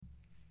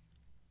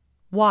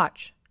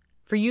Watch,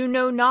 for you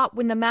know not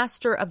when the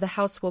master of the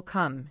house will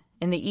come,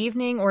 in the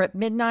evening, or at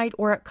midnight,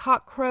 or at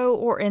cock-crow,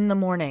 or in the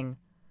morning,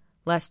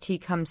 lest he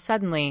come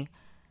suddenly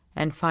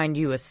and find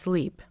you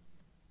asleep.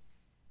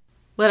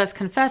 Let us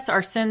confess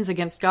our sins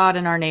against God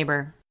and our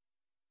neighbor.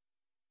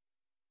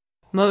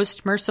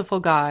 Most merciful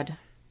God,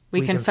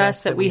 we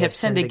confess that we have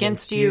sinned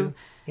against you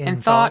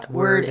in thought,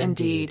 word, and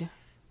deed,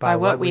 by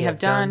what we have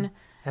done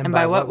and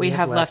by what we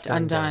have left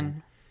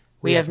undone.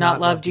 We have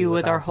not loved you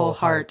with our whole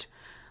heart.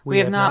 We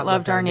have not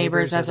loved our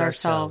neighbors as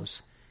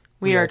ourselves.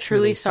 We are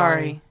truly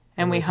sorry,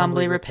 and we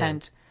humbly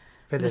repent.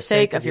 For the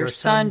sake of your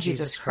Son,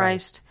 Jesus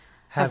Christ,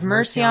 have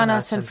mercy on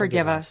us and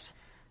forgive us,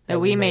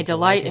 that we may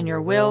delight in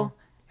your will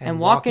and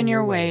walk in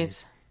your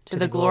ways, to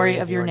the glory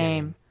of your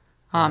name.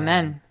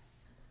 Amen.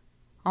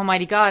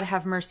 Almighty God,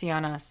 have mercy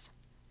on us.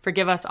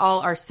 Forgive us all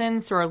our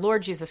sins through our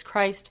Lord Jesus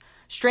Christ.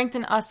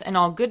 Strengthen us in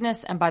all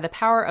goodness, and by the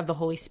power of the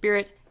Holy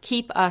Spirit,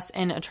 keep us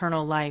in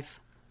eternal life.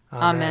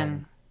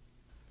 Amen.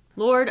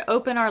 Lord,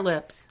 open our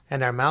lips,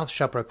 and our mouth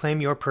shall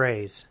proclaim your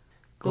praise.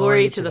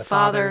 Glory to the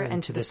Father,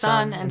 and to the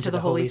Son, and to the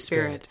Holy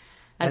Spirit,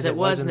 as it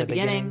was in the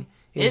beginning,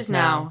 is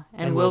now,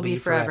 and will be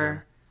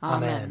forever.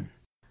 Amen.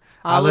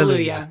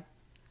 Alleluia.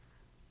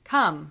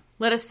 Come,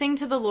 let us sing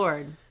to the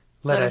Lord.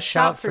 Let us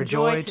shout for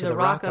joy to the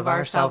rock of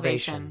our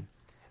salvation.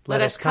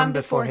 Let us come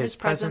before his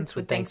presence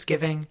with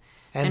thanksgiving,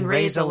 and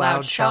raise a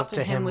loud shout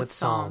to him with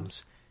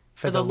psalms.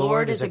 For the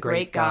Lord is a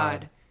great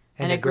God,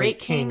 and a great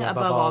King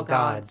above all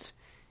gods.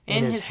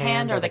 In his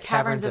hand are the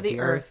caverns of the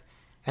earth,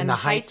 and the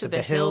heights of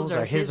the hills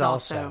are his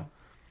also.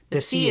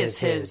 The sea is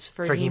his,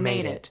 for he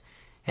made it,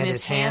 and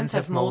his hands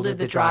have molded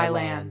the dry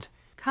land.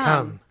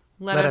 Come,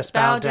 let us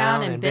bow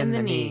down and bend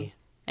the knee,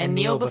 and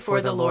kneel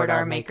before the Lord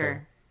our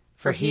Maker.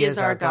 For he is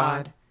our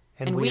God,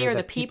 and we are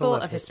the people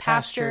of his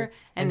pasture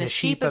and the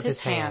sheep of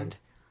his hand.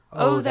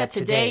 Oh, that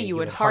today you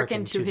would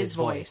hearken to his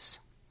voice.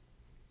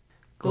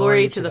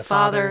 Glory to the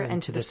Father,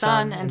 and to the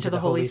Son, and to the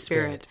Holy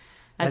Spirit,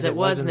 as it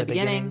was in the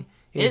beginning,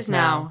 is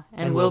now,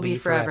 and will be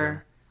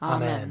forever.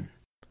 Amen.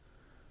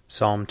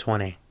 Psalm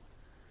 20.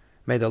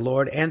 May the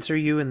Lord answer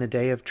you in the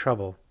day of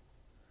trouble.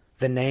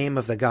 The name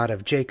of the God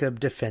of Jacob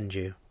defend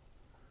you.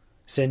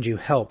 Send you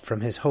help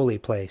from his holy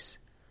place,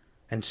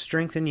 and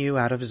strengthen you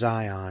out of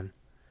Zion.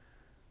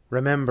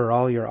 Remember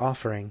all your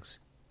offerings,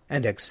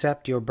 and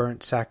accept your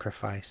burnt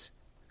sacrifice.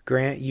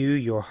 Grant you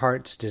your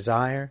heart's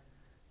desire,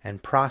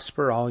 and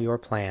prosper all your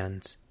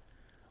plans.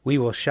 We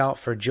will shout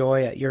for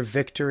joy at your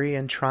victory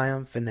and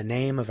triumph in the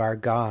name of our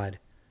God.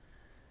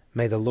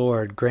 May the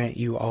Lord grant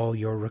you all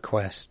your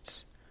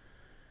requests.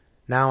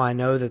 Now I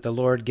know that the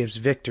Lord gives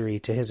victory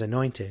to his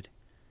anointed.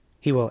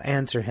 He will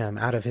answer him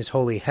out of his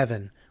holy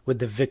heaven with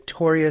the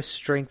victorious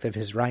strength of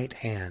his right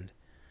hand.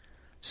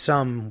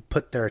 Some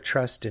put their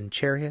trust in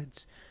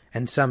chariots,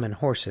 and some in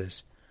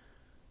horses.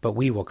 But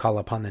we will call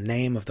upon the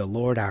name of the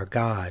Lord our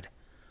God.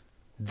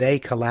 They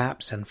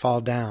collapse and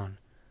fall down,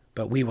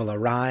 but we will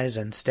arise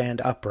and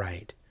stand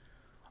upright.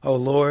 O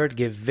Lord,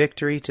 give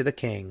victory to the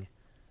King,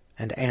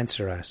 and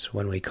answer us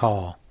when we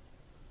call.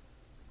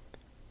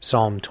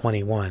 Psalm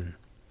 21.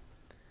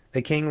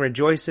 The King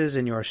rejoices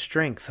in your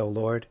strength, O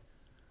Lord.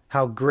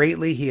 How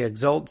greatly he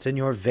exults in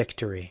your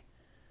victory.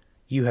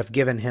 You have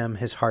given him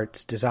his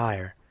heart's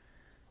desire.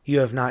 You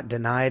have not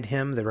denied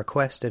him the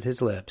request of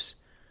his lips.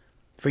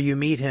 For you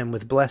meet him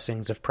with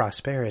blessings of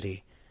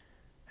prosperity,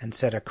 and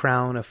set a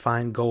crown of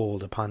fine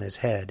gold upon his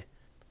head.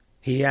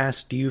 He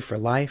asked you for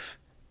life,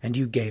 and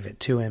you gave it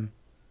to him,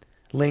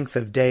 length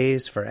of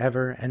days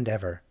forever and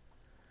ever.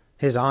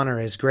 His honor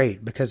is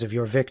great because of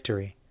your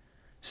victory.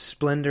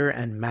 Splendor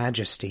and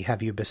majesty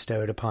have you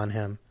bestowed upon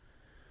him.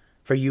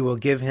 For you will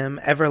give him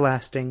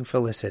everlasting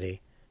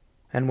felicity,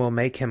 and will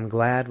make him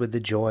glad with the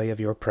joy of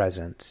your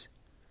presence.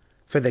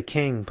 For the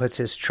King puts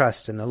his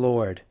trust in the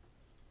Lord.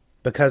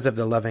 Because of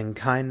the loving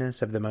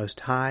kindness of the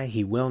Most High,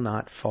 he will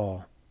not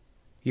fall.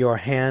 Your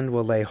hand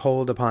will lay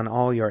hold upon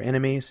all your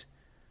enemies.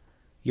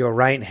 Your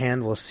right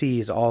hand will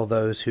seize all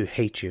those who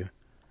hate you.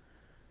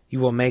 You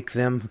will make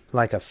them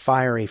like a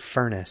fiery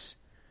furnace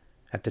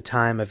at the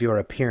time of your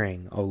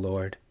appearing, O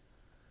Lord.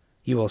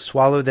 You will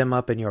swallow them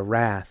up in your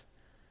wrath,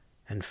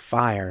 and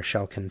fire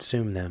shall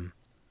consume them.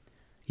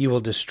 You will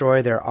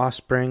destroy their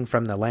offspring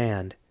from the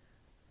land,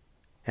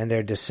 and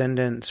their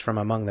descendants from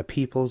among the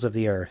peoples of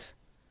the earth.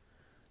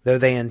 Though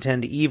they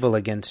intend evil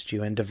against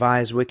you and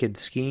devise wicked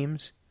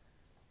schemes,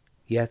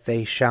 yet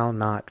they shall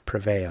not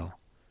prevail.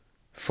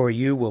 For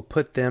you will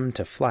put them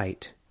to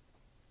flight,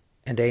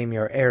 and aim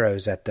your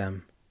arrows at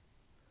them.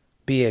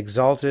 Be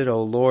exalted,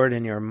 O Lord,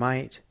 in your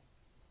might.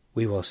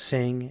 We will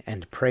sing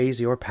and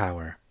praise your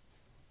power.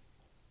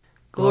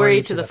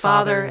 Glory to the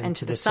Father, and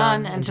to the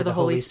Son, and to the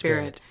Holy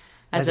Spirit,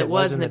 as it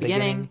was in the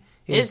beginning,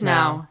 is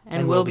now,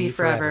 and will be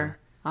forever.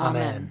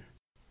 Amen.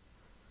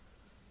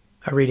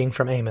 A reading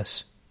from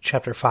Amos,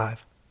 chapter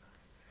 5.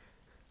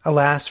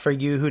 Alas for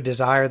you who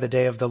desire the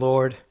day of the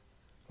Lord!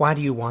 Why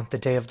do you want the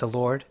day of the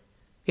Lord?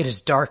 It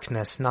is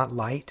darkness, not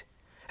light,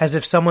 as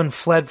if someone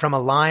fled from a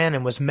lion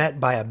and was met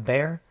by a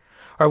bear,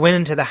 or went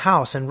into the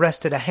house and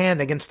rested a hand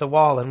against the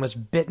wall and was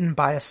bitten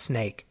by a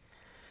snake.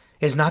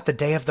 Is not the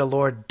day of the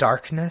Lord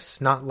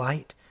darkness, not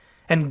light,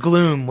 and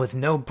gloom with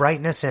no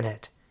brightness in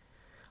it?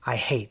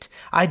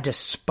 I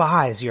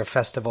despise your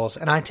festivals,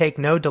 and I take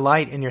no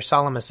delight in your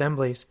solemn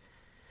assemblies.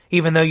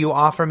 Even though you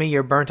offer me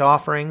your burnt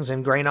offerings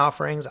and grain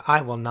offerings,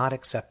 I will not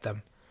accept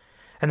them.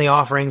 And the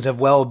offerings of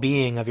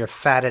well-being of your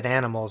fatted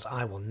animals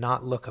I will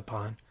not look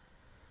upon.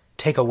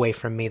 Take away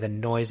from me the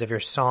noise of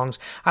your songs.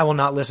 I will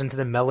not listen to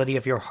the melody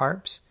of your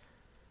harps.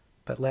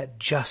 But let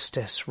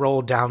justice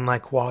roll down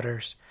like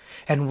waters,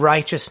 and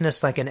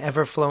righteousness like an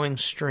ever-flowing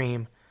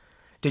stream.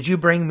 Did you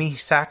bring me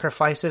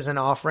sacrifices and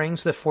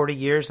offerings the 40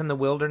 years in the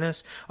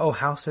wilderness, O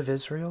house of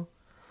Israel?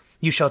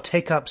 You shall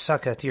take up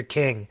Succoth your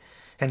king,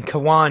 and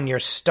Kawan your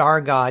star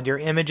god, your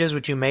images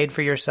which you made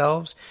for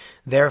yourselves.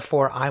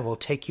 Therefore I will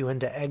take you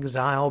into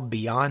exile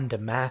beyond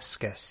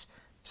Damascus,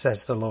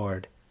 says the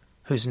Lord,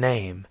 whose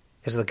name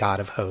is the God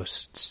of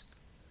hosts.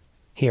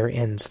 Here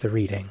ends the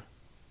reading.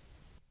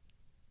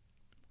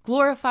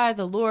 Glorify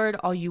the Lord,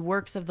 all you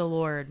works of the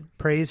Lord.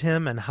 Praise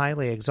him and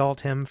highly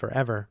exalt him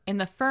forever. In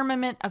the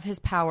firmament of his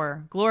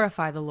power,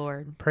 glorify the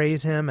Lord.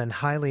 Praise him and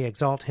highly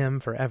exalt him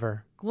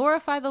forever.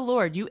 Glorify the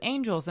Lord, you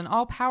angels and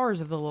all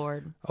powers of the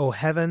Lord. O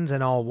heavens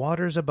and all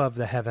waters above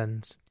the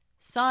heavens.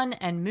 Sun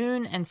and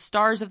moon and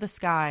stars of the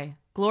sky,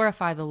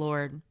 glorify the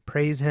Lord.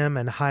 Praise him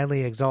and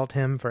highly exalt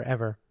him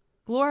forever.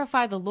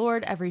 Glorify the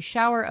Lord, every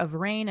shower of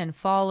rain and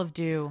fall of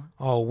dew.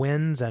 All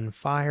winds and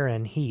fire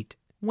and heat.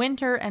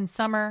 Winter and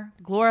summer,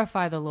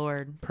 glorify the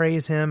Lord.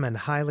 Praise him and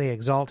highly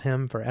exalt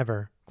him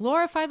forever.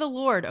 Glorify the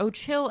Lord, O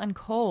chill and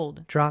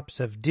cold. Drops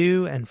of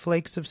dew and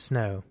flakes of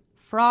snow.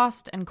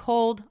 Frost and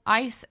cold,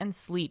 ice and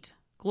sleet,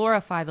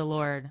 glorify the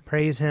Lord.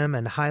 Praise him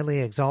and highly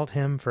exalt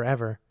him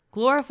forever.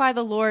 Glorify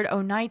the Lord,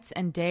 O nights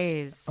and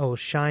days. O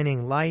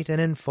shining light and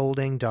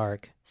enfolding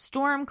dark.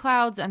 Storm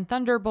clouds and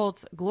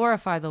thunderbolts,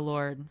 glorify the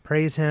Lord.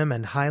 Praise him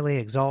and highly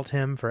exalt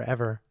him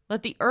forever.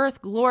 Let the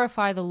earth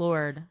glorify the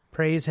Lord.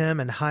 Praise him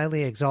and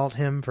highly exalt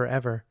him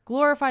forever.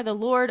 Glorify the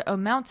Lord, O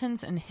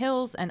mountains and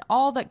hills, and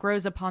all that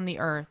grows upon the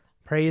earth.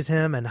 Praise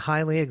him and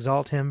highly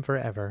exalt him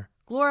forever.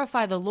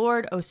 Glorify the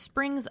Lord, O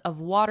springs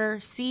of water,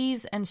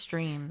 seas and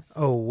streams.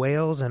 O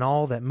whales and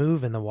all that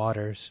move in the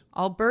waters.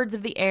 All birds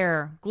of the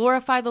air,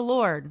 glorify the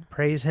Lord.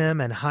 Praise him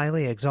and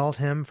highly exalt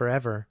him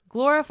forever.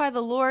 Glorify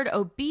the Lord,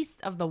 O beasts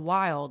of the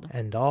wild.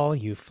 And all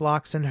you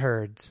flocks and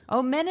herds.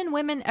 O men and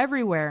women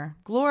everywhere,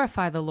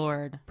 glorify the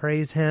Lord.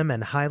 Praise him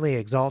and highly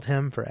exalt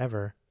him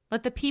forever.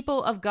 Let the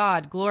people of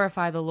God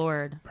glorify the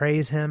Lord.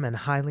 Praise him and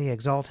highly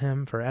exalt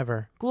him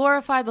forever.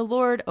 Glorify the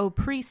Lord, O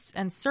priests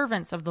and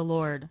servants of the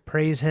Lord.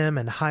 Praise him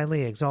and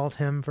highly exalt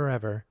him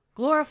forever.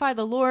 Glorify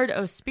the Lord,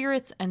 O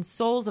spirits and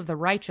souls of the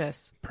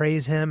righteous.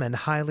 Praise him and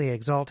highly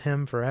exalt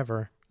him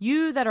forever.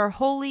 You that are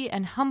holy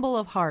and humble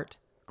of heart,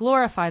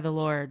 glorify the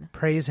Lord.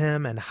 Praise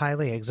him and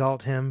highly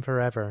exalt him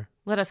forever.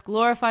 Let us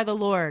glorify the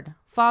Lord,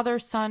 Father,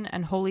 Son,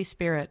 and Holy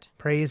Spirit.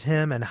 Praise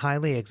him and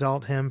highly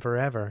exalt him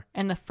forever.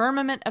 In the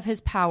firmament of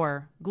his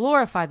power,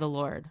 glorify the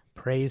Lord.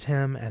 Praise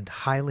him and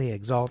highly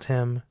exalt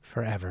him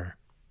forever.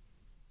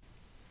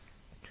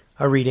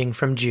 A reading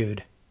from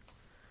Jude.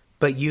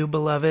 But you,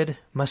 beloved,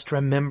 must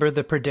remember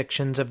the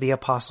predictions of the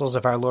apostles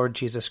of our Lord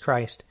Jesus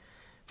Christ.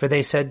 For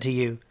they said to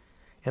you,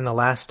 in the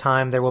last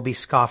time there will be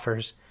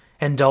scoffers,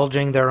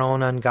 indulging their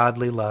own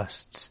ungodly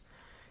lusts.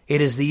 It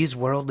is these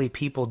worldly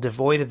people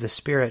devoid of the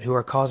Spirit who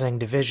are causing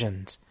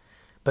divisions.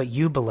 But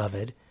you,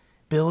 beloved,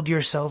 build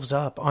yourselves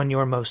up on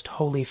your most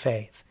holy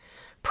faith.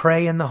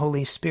 Pray in the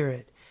Holy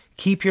Spirit.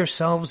 Keep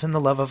yourselves in the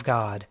love of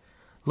God.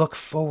 Look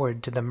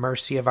forward to the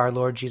mercy of our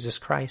Lord Jesus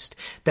Christ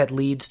that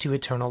leads to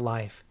eternal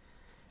life.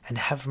 And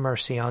have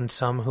mercy on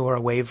some who are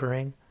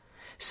wavering.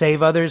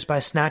 Save others by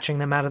snatching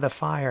them out of the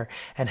fire,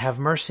 and have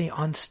mercy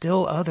on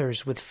still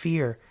others with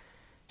fear,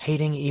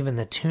 hating even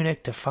the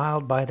tunic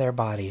defiled by their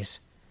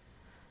bodies.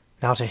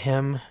 Now to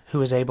him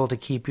who is able to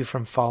keep you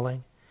from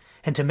falling,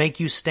 and to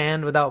make you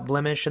stand without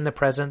blemish in the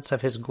presence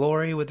of his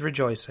glory with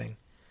rejoicing,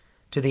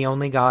 to the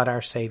only God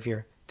our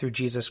Savior, through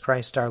Jesus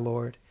Christ our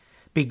Lord,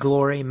 be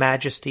glory,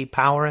 majesty,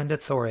 power, and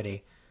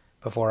authority,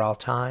 before all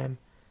time,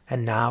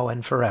 and now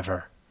and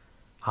forever.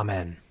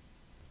 Amen.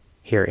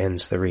 Here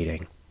ends the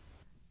reading.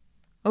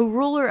 O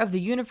ruler of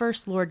the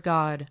universe, Lord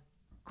God,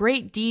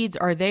 great deeds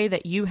are they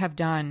that you have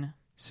done,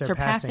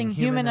 surpassing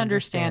human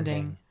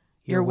understanding.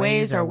 Your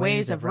ways are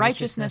ways of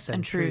righteousness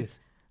and truth,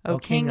 O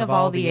King of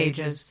all the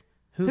ages.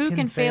 Who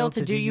can fail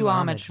to do you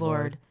homage,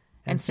 Lord,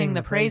 and sing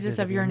the praises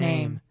of your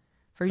name?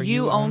 For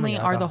you only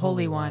are the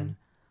Holy One.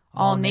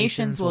 All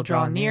nations will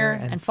draw near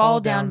and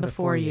fall down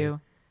before you,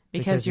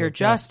 because your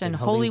just and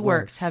holy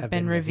works have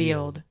been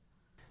revealed.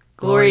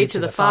 Glory to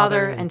the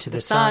Father, and to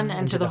the Son,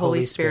 and to the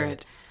Holy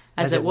Spirit,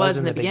 as it was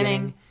in the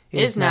beginning,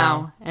 is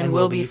now, and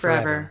will be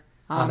forever.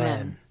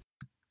 Amen.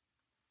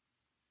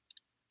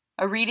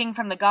 A reading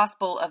from the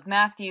Gospel of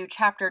Matthew,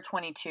 chapter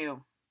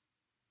 22.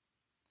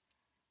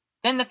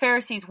 Then the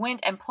Pharisees went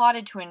and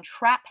plotted to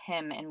entrap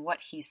him in what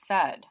he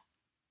said.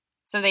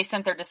 So they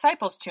sent their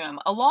disciples to him,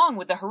 along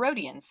with the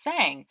Herodians,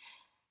 saying,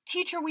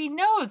 Teacher, we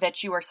know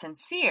that you are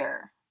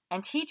sincere,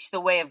 and teach the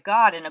way of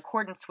God in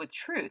accordance with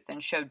truth,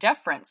 and show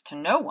deference to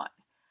no one,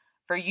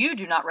 for you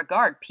do not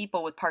regard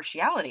people with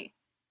partiality.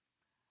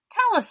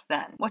 Tell us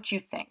then what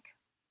you think.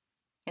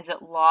 Is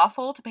it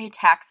lawful to pay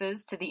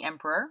taxes to the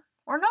emperor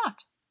or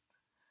not?"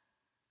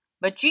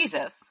 But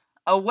Jesus,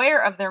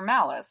 aware of their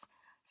malice,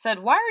 said,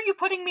 "Why are you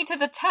putting me to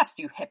the test,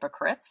 you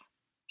hypocrites?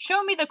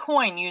 Show me the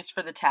coin used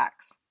for the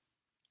tax."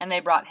 And they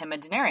brought him a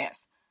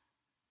denarius.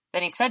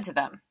 Then he said to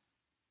them,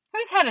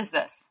 "Whose head is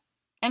this,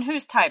 and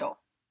whose title?"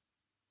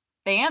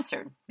 They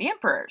answered, "The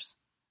emperor's."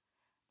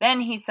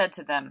 Then he said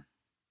to them,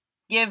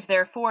 "Give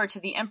therefore to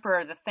the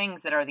emperor the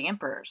things that are the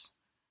emperor's,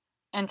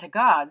 and to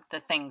God the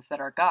things that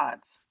are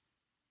God's."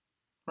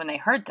 When they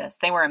heard this,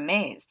 they were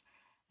amazed,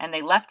 and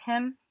they left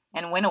him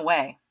and went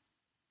away.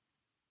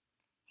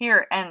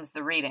 Here ends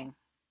the reading.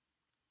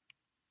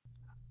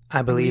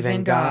 I believe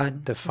in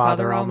God, the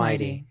Father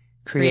Almighty,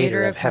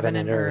 creator of heaven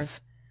and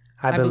earth.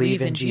 I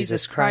believe in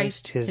Jesus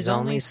Christ, his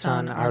only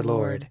Son, our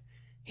Lord.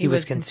 He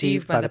was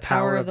conceived by the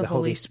power of the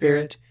Holy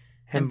Spirit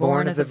and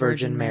born of the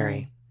Virgin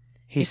Mary.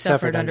 He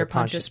suffered under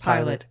Pontius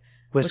Pilate,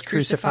 was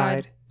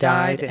crucified,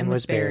 died, and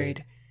was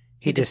buried.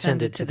 He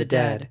descended to the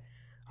dead.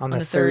 On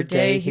the third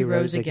day he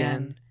rose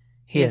again.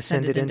 He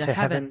ascended into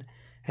heaven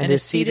and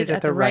is seated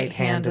at the right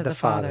hand of the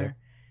Father.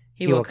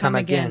 He will come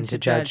again to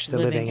judge the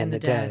living and the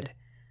dead.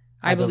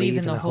 I believe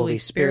in the Holy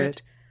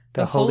Spirit,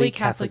 the Holy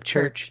Catholic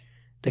Church,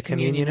 the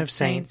communion of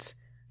saints,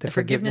 the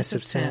forgiveness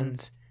of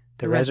sins,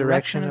 the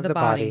resurrection of the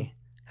body,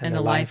 and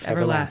the life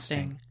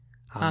everlasting.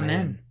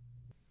 Amen.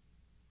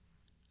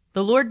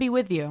 The Lord be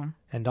with you.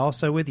 And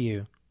also with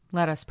you.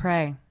 Let us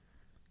pray.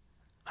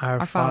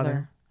 Our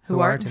Father, who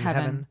art in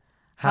heaven,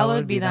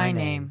 hallowed be thy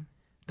name.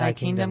 Thy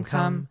kingdom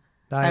come,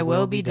 thy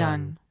will be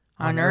done,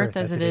 on earth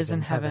as it is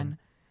in heaven.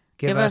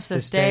 Give us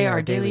this day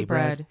our daily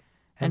bread,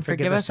 and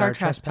forgive us our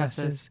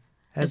trespasses,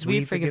 as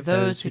we forgive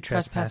those who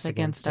trespass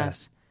against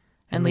us.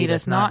 And lead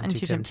us not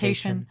into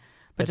temptation,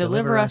 but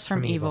deliver us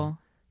from evil.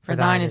 For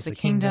thine is the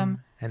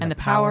kingdom, and the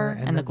power,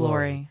 and the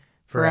glory,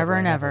 forever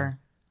and ever.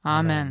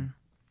 Amen.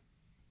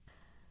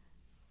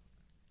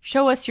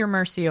 Show us your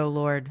mercy, O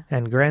Lord.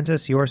 And grant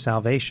us your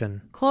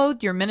salvation.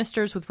 Clothe your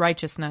ministers with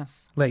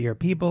righteousness. Let your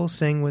people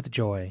sing with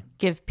joy.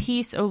 Give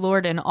peace, O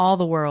Lord, in all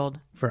the world.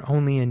 For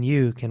only in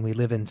you can we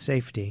live in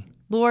safety.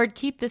 Lord,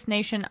 keep this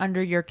nation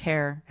under your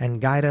care.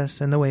 And guide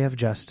us in the way of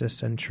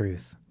justice and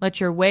truth. Let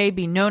your way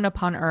be known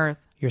upon earth.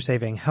 Your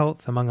saving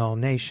health among all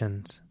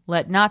nations.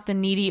 Let not the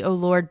needy, O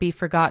Lord, be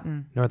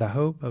forgotten. Nor the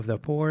hope of the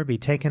poor be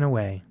taken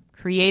away.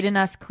 Create in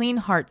us clean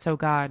hearts, O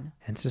God.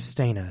 And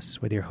sustain us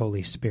with your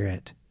Holy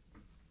Spirit.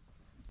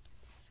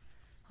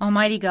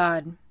 Almighty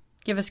God,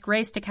 give us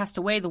grace to cast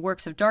away the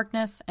works of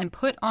darkness and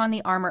put on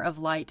the armor of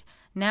light,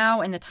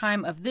 now in the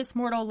time of this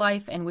mortal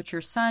life in which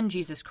your Son,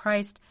 Jesus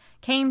Christ,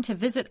 came to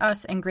visit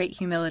us in great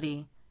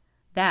humility,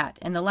 that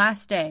in the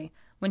last day,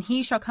 when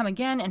he shall come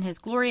again in his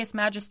glorious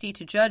majesty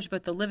to judge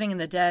both the living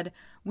and the dead,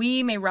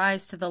 we may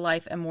rise to the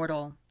life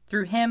immortal,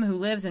 through him who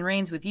lives and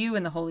reigns with you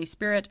in the Holy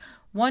Spirit,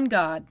 one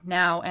God,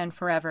 now and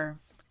forever.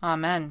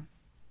 Amen.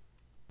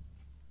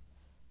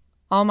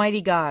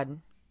 Almighty God,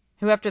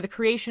 who after the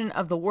creation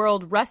of the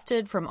world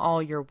rested from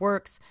all your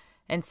works,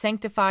 and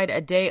sanctified a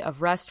day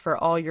of rest for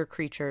all your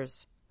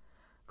creatures,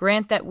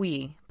 grant that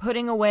we,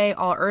 putting away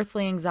all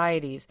earthly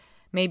anxieties,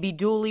 may be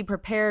duly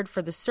prepared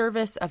for the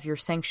service of your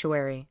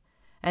sanctuary,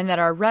 and that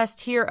our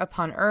rest here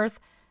upon earth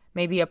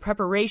may be a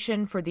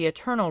preparation for the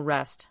eternal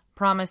rest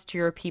promised to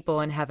your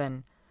people in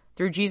heaven,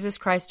 through Jesus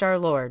Christ our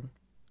Lord.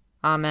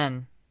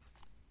 Amen.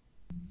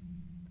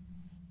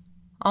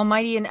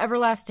 Almighty and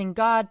everlasting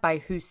God, by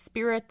whose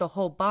Spirit the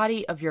whole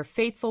body of your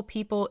faithful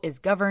people is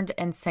governed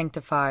and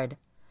sanctified,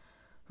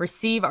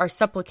 receive our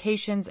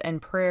supplications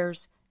and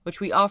prayers, which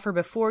we offer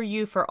before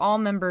you for all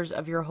members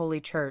of your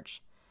holy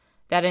church,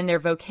 that in their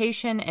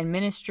vocation and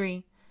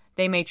ministry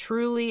they may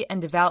truly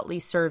and devoutly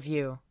serve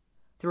you,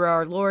 through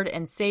our Lord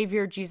and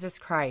Savior Jesus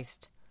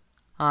Christ.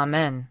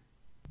 Amen.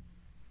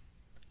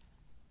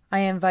 I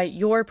invite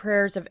your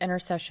prayers of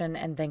intercession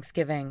and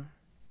thanksgiving.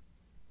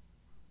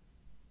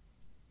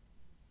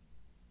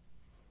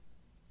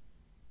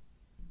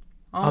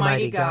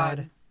 Almighty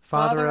God,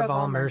 Father of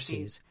all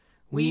mercies,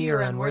 we,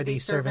 your unworthy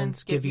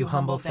servants, give you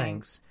humble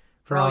thanks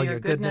for all your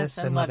goodness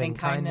and loving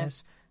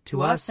kindness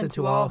to us and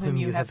to all whom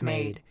you have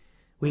made.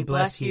 We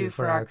bless you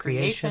for our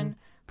creation,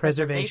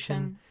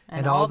 preservation,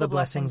 and all the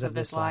blessings of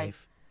this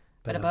life,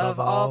 but above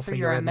all for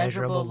your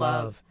immeasurable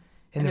love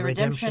in the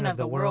redemption of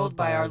the world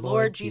by our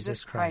Lord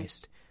Jesus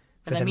Christ,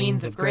 for the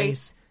means of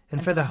grace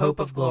and for the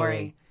hope of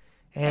glory.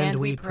 And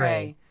we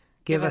pray,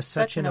 give us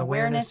such an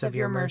awareness of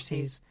your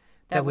mercies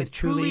that with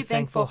truly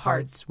thankful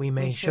hearts we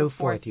may show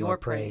forth your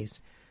praise,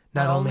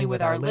 not only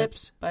with our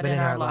lips, but in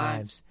our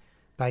lives,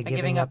 by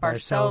giving up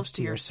ourselves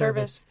to your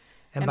service,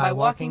 and by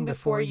walking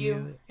before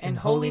you in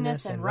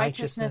holiness and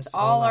righteousness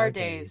all our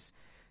days,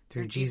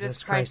 through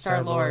Jesus Christ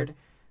our Lord,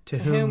 to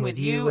whom with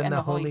you and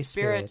the Holy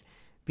Spirit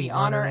be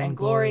honor and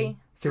glory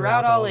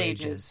throughout all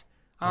ages.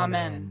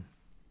 Amen.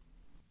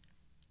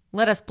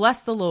 Let us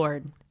bless the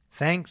Lord.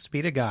 Thanks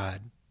be to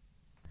God.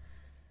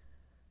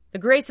 The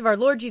grace of our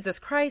Lord Jesus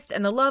Christ,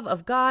 and the love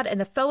of God, and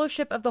the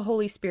fellowship of the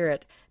Holy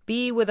Spirit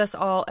be with us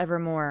all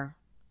evermore.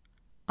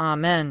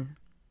 Amen.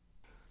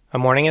 A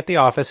Morning at the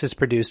Office is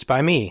produced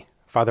by me,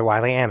 Father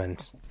Wiley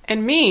Ammons.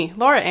 And me,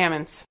 Laura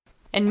Ammons.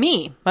 And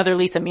me, Mother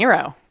Lisa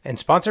Meirow. And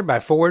sponsored by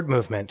Forward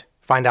Movement.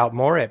 Find out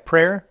more at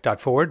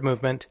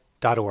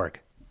prayer.forwardmovement.org.